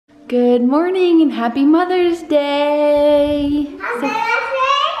Good morning and happy Mother's Day.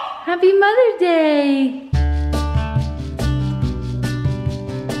 Happy Mother's Day.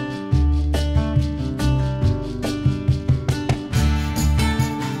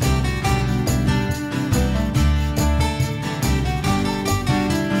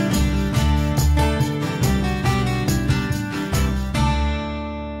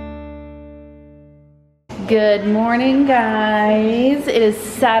 Good morning, guys. It is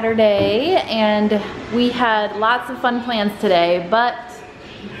Saturday and we had lots of fun plans today, but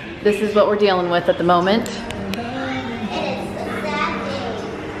this is what we're dealing with at the moment.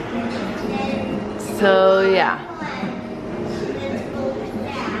 So yeah,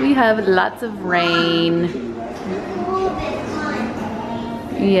 we have lots of rain.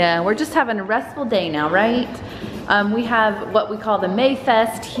 Yeah, we're just having a restful day now, right? We have what we call the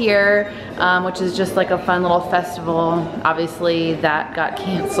Mayfest here, which is just like a fun little festival. Obviously that got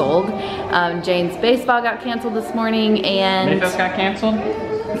canceled. Jane's baseball got canceled this morning and... Mayfest got canceled?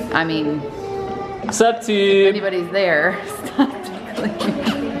 I mean... What's up, team? If anybody's there, stop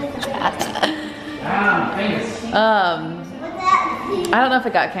I don't know if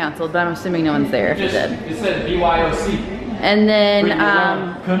it got canceled, but I'm assuming no one's there if it did. It said BYOC. And then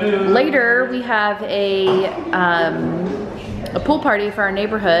later we have a pool party for our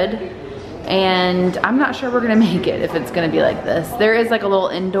neighborhood, and I'm not sure we're gonna make it if it's gonna be like this. There is like a little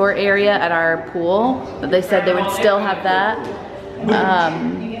indoor area at our pool, but they said they would still have that.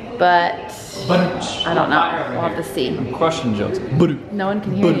 But I don't know, we'll have to see. Question jokes. No one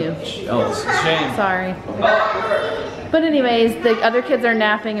can hear you. Oh, it's a shame. Sorry. But anyways, the other kids are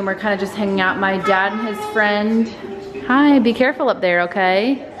napping and we're kind of just hanging out. My dad and his friend, hi, be careful up there,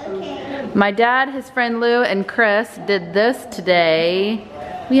 okay? Okay. My dad, his friend Lou, and Chris did this today.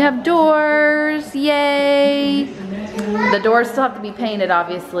 We have doors, yay! The doors still have to be painted,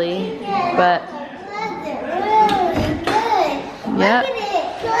 obviously, but... Yep.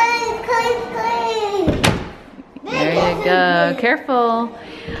 There you go, careful.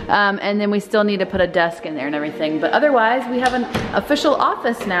 And then we still need to put a desk in there and everything. But otherwise, we have an official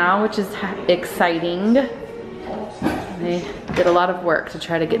office now, which is exciting. They did a lot of work to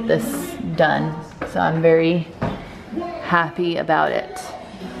try to get this done. So I'm very happy about it.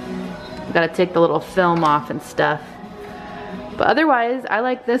 I've got to take the little film off and stuff. But otherwise, I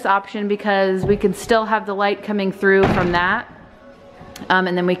like this option because we can still have the light coming through from that.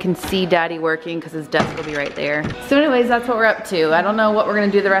 And then we can see Daddy working because his desk will be right there. So anyways, that's what we're up to. I don't know what we're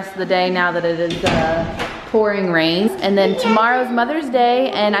gonna do the rest of the day now that it is pouring rain. And then tomorrow's Mother's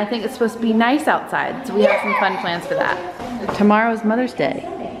Day, and I think it's supposed to be nice outside. So we have some fun plans for that. Tomorrow's Mother's Day.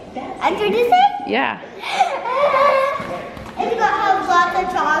 After this day? Yeah. It's gonna have lots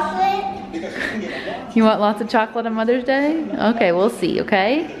of chocolate. You want lots of chocolate on Mother's Day? Okay, we'll see,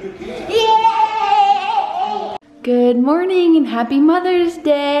 okay? Yay! Good morning and happy Mother's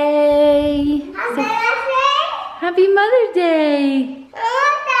Day. Happy Mother's Day.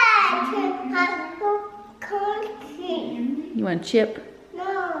 You want chip?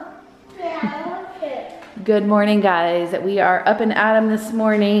 No. Yeah, I want chip. Good morning, guys. We are up and at 'em this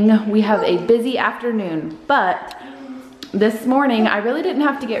morning. We have a busy afternoon, but this morning I really didn't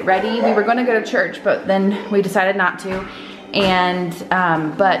have to get ready. We were going to go to church, but then we decided not to. And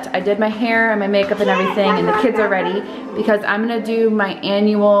but I did my hair and my makeup and everything, and the kids are ready because I'm gonna do my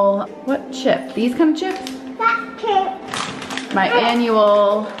annual, what chip? These kind of chips? That chip. My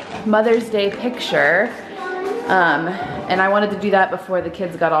annual Mother's Day picture. And I wanted to do that before the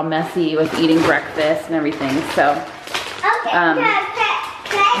kids got all messy with eating breakfast and everything. So, oh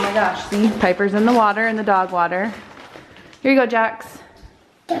my gosh, see, Piper's in the water, in the dog water. Here you go, Jax.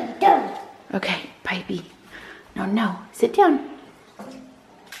 Okay, Pipey. No, sit down.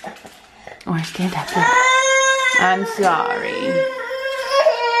 Or stand up. I'm sorry.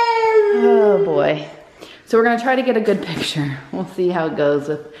 Oh boy. So we're gonna try to get a good picture. We'll see how it goes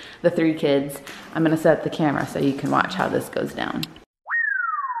with the 3 kids. I'm gonna set the camera so you can watch how this goes down.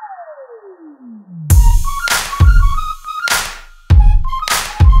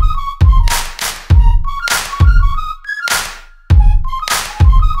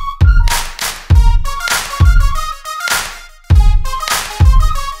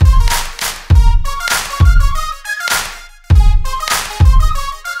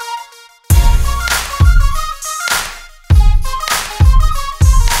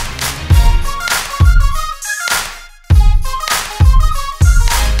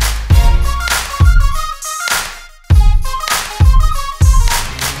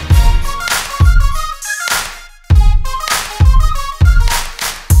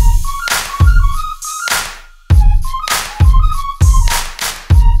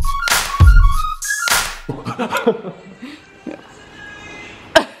 Are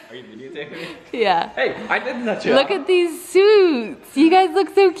you videotaping me? Yeah. Hey, I didn't touch you. Look at these suits. You guys look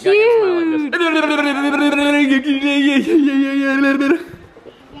so cute.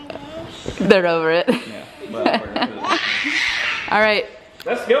 They're over it. Yeah, well, All right.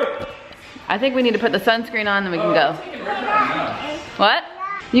 let's go. I think we need to put the sunscreen on, then we can go. What?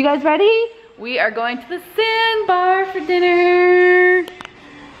 You guys ready? We are going to the sandbar for dinner.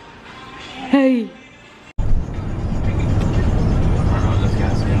 Hey.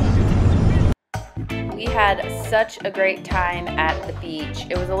 We had such a great time at the beach.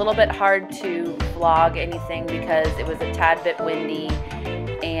 It was a little bit hard to vlog anything because it was a tad bit windy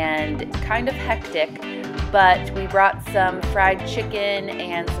and kind of hectic, but we brought some fried chicken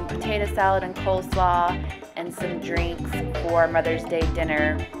and some potato salad and coleslaw and some drinks for Mother's Day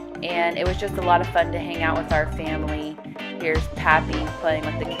dinner, and it was just a lot of fun to hang out with our family. Here's Pappy playing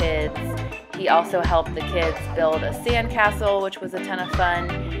with the kids. He also helped the kids build a sandcastle, which was a ton of fun,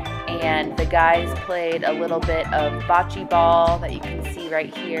 and the guys played a little bit of bocce ball that you can see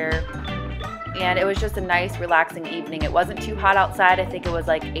right here. And it was just a nice, relaxing evening. It wasn't too hot outside. I think it was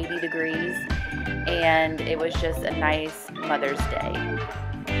like 80 degrees. And it was just a nice Mother's Day.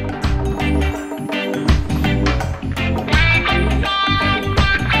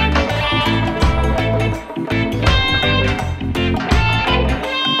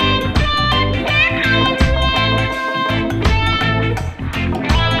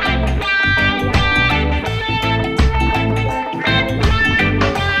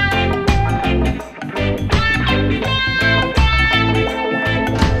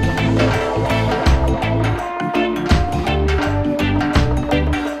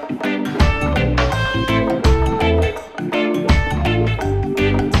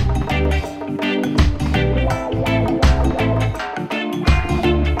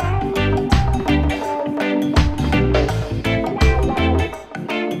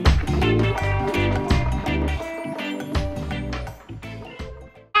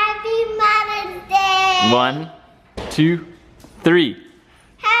 One, two, three.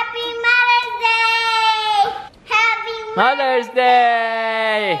 Happy Mother's Day! Happy Mother's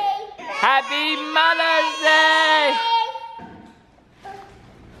Day! Happy Mother's Day!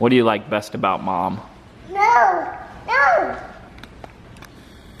 What do you like best about Mom? No!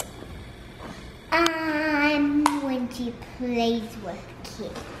 When she plays with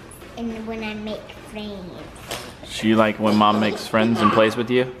kids and when I make friends. So you like when Mom makes friends and plays with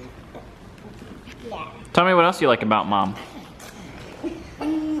you? Yeah. Tell me what else you like about Mom.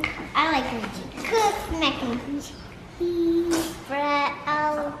 I like when she cooks mac and cheese, bread,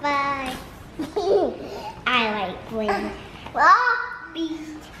 olive. I like when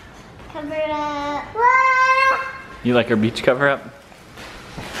beach cover up. You like her beach cover up?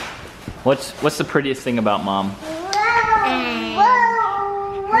 What's the prettiest thing about Mom? And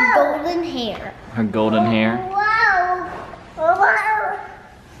her golden hair. Her golden hair?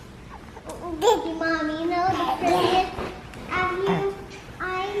 Did you, Mom, you know the prettiest of you? I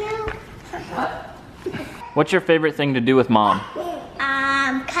know. What's your favorite thing to do with Mom?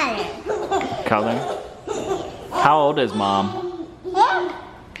 Color. Color? How old is Mom?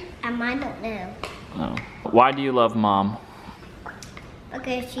 I don't know. Oh. Why do you love Mom?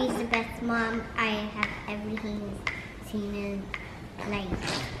 Because she's the best mom I have ever seen in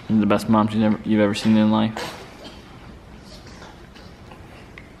life. The best mom you've ever seen in life?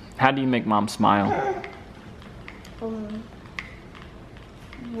 How do you make Mom smile?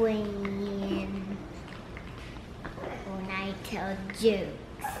 When I tell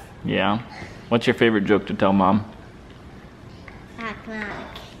jokes. Yeah? What's your favorite joke to tell Mom? Knock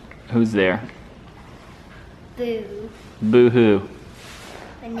knock. Who's there? Boo. Boo-hoo.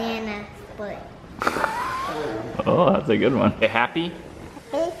 Banana split. Oh, that's a good one. Hey, happy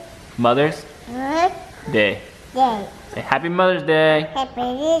Mother's Day. Say Happy Mother's Day. Happy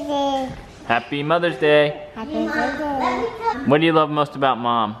birthday. Happy Mother's Day. Happy birthday. What do you love most about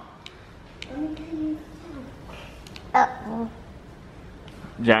Mom?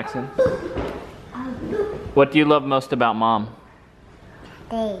 Jackson? What do you love most about Mom?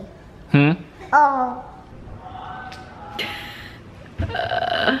 Day. Hmm?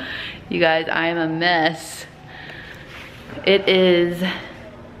 You guys, I am a mess. It is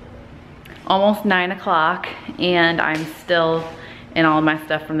almost 9 o'clock and I'm still in all of my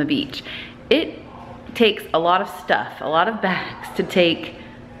stuff from the beach. It takes a lot of stuff, a lot of bags to take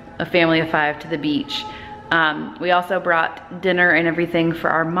a family of 5 to the beach. We also brought dinner and everything for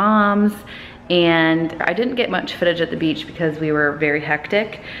our moms, and I didn't get much footage at the beach because we were very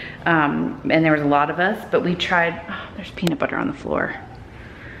hectic and there was a lot of us, but we tried. Oh, there's peanut butter on the floor.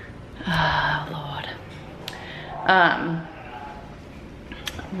 Oh, Lord.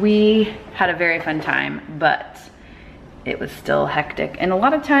 We had a very fun time, but it was still hectic. And a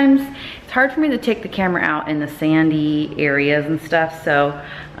lot of times it's hard for me to take the camera out in the sandy areas and stuff. So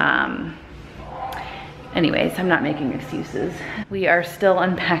anyways, I'm not making excuses. We are still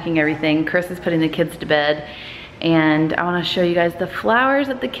unpacking everything. Chris is putting the kids to bed, and I wanna show you guys the flowers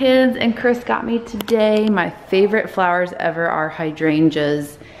that the kids and Chris got me today. My favorite flowers ever are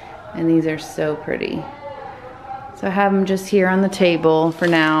hydrangeas, and these are so pretty. So I have them just here on the table for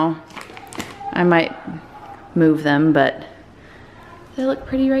now. I might move them, but they look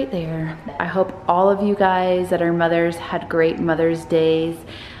pretty right there. I hope all of you guys that are mothers had great Mother's Days.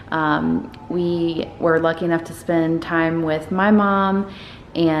 We were lucky enough to spend time with my mom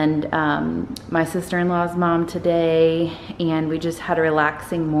and my sister-in-law's mom today, and we just had a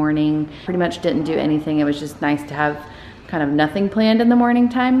relaxing morning. Pretty much didn't do anything. It was just nice to have kind of nothing planned in the morning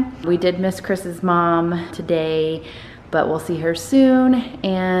time. We did miss Chris's mom today, but we'll see her soon,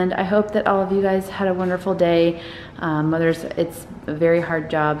 and I hope that all of you guys had a wonderful day. Mothers, it's a very hard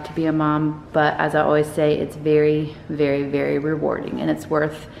job to be a mom, but as I always say, it's very, very, very rewarding, and it's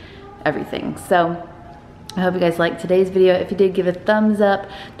worth everything. So I hope you guys liked today's video. If you did, give it a thumbs up.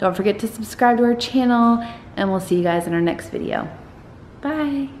 Don't forget to subscribe to our channel, and we'll see you guys in our next video.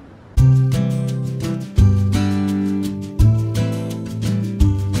 Bye.